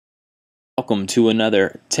Welcome to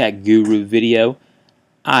another Tech Guru video.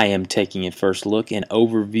 I am taking a first look and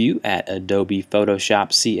overview at Adobe Photoshop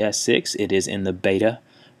CS6. It is in the beta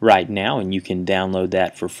right now, and you can download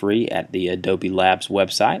that for free at the Adobe Labs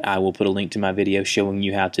website. I will put a link to my video showing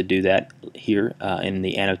you how to do that here in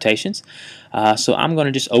the annotations. So I'm going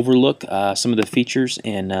to just overlook some of the features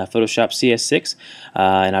in Photoshop CS6,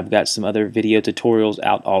 and I've got some other video tutorials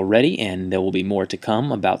out already, and there will be more to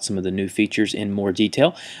come about some of the new features in more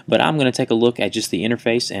detail. But I'm going to take a look at just the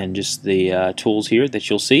interface and just the tools here that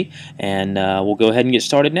you'll see, and we'll go ahead and get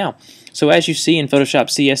started now. So as you see in Photoshop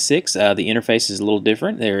CS6, the interface is a little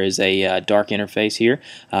different. There is a dark interface here.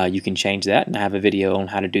 You can change that, and I have a video on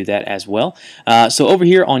how to do that as well. So over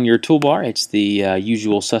here on your toolbar, it's the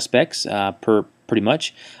usual suspects pretty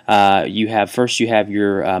much. First you have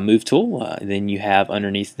your move tool, then you have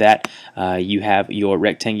underneath that you have your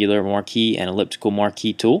rectangular marquee and elliptical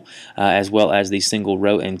marquee tool, as well as the single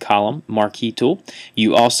row and column marquee tool.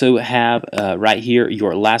 You also have right here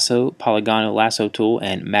your lasso, polygonal lasso tool,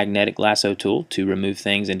 and magnetic lasso tool to remove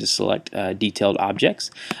things and to select detailed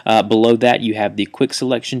objects. Below that you have the quick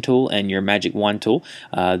selection tool and your magic wand tool.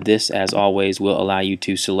 This, as always, will allow you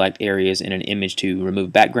to select areas in an image to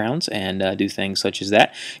remove backgrounds and do things such as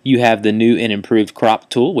that. You have the new and improved crop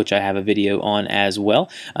tool, which I have a video on as well.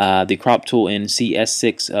 The crop tool in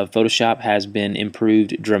CS6 of Photoshop has been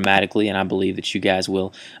improved dramatically, and I believe that you guys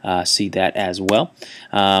will see that as well.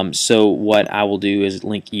 So what I will do is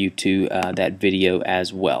link you to that video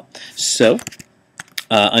as well. So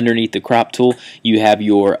underneath the crop tool, you have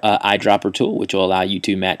your eyedropper tool, which will allow you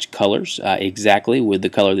to match colors exactly with the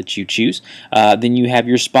color that you choose. Then you have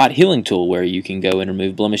your spot healing tool, where you can go and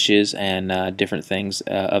remove blemishes and different things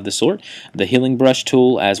of the sort. The healing brush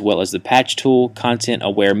tool, as well as the patch tool, content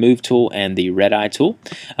aware move tool, and the red eye tool.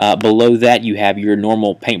 Below that you have your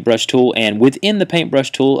normal paintbrush tool, and within the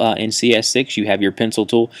paintbrush tool in CS6 you have your pencil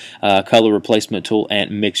tool, color replacement tool,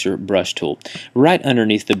 and mixer brush tool. Right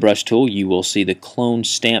underneath the brush tool you will see the clone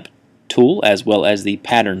stamp tool, as well as the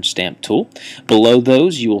pattern stamp tool. Below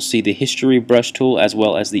those you will see the history brush tool, as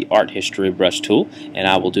well as the art history brush tool, and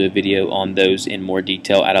I will do a video on those in more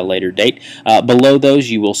detail at a later date. Below those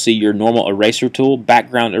you will see your normal eraser tool,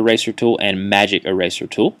 background eraser tool, and magic eraser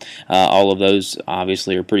tool. All of those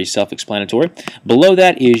obviously are pretty self-explanatory. Below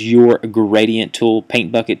that is your gradient tool,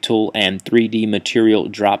 paint bucket tool, and 3D material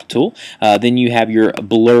drop tool. Then you have your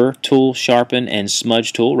blur tool, sharpen, and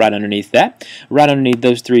smudge tool right underneath that. Right underneath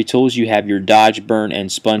those three tools you have your dodge, burn,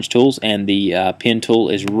 and sponge tools, and the pen tool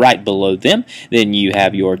is right below them. Then you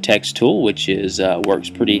have your text tool, which is works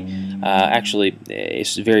pretty actually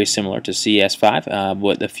it's very similar to CS5,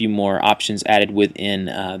 with a few more options added within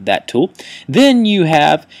that tool. Then you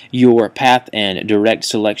have your path and direct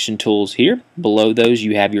selection tools here. Below those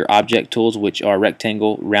you have your object tools, which are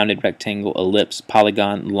rectangle, rounded rectangle, ellipse,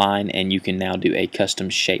 polygon, line, and you can now do a custom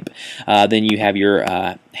shape. Then you have your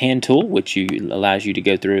hand tool, which allows you to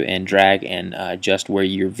go through and drag and adjust where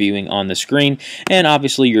you're viewing on the screen, and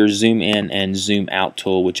obviously your zoom in and zoom out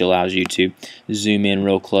tool, which allows you to zoom in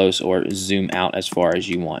real close or zoom out as far as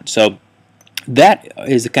you want. So that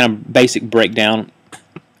is the kind of basic breakdown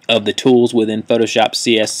of the tools within Photoshop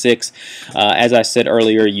CS6. As I said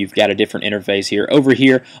earlier, you've got a different interface here. Over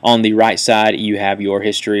here on the right side you have your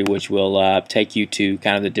history, which will take you to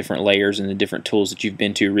kind of the different layers and the different tools that you've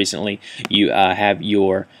been to recently. You have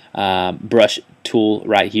your brush tool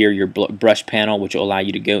right here, your brush panel, which will allow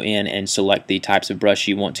you to go in and select the types of brush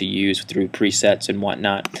you want to use through presets and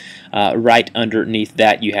whatnot. Right underneath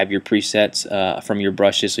that you have your presets from your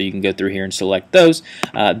brushes, so you can go through here and select those.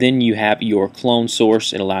 Then you have your clone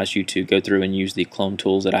source. It allows you to go through and use the clone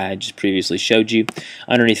tools that I had just previously showed you.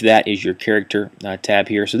 Underneath that is your character tab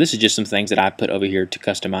here. So this is just some things that I put over here to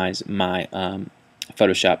customize my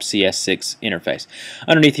Photoshop CS6 interface.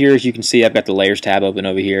 Underneath here, as you can see, I've got the layers tab open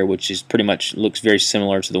over here, which is pretty much looks very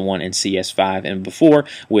similar to the one in CS5 and before,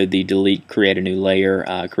 with the delete, create a new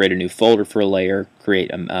layer, create a new folder for a layer,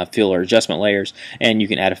 create fill or adjustment layers, and you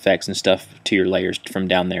can add effects and stuff to your layers from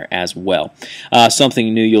down there as well.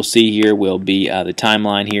 Something new you'll see here will be the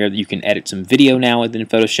timeline here. You can edit some video now within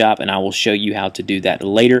Photoshop, and I will show you how to do that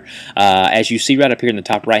later. As you see right up here in the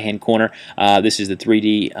top right hand corner, this is the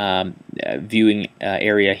 3D viewing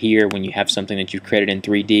area here. When you have something that you've created in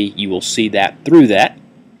 3D, you will see that through that.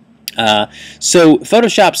 So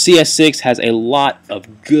Photoshop CS6 has a lot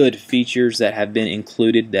of good features that have been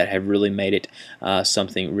included that have really made it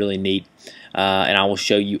something really neat. And I will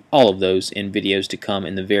show you all of those in videos to come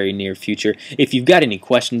in the very near future. If you've got any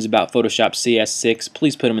questions about Photoshop CS6,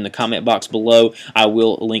 please put them in the comment box below. I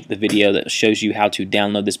will link the video that shows you how to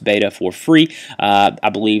download this beta for free. I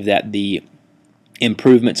believe that the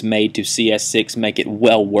improvements made to CS6 make it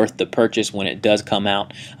well worth the purchase when it does come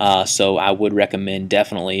out. So I would recommend,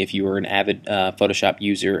 definitely, if you are an avid Photoshop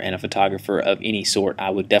user and a photographer of any sort, I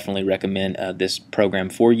would definitely recommend this program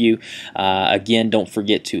for you. Again, don't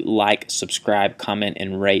forget to like, subscribe, comment,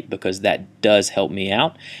 and rate, because that does help me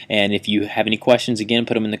out. And if you have any questions, again,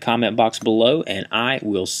 put them in the comment box below, and I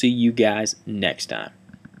will see you guys next time.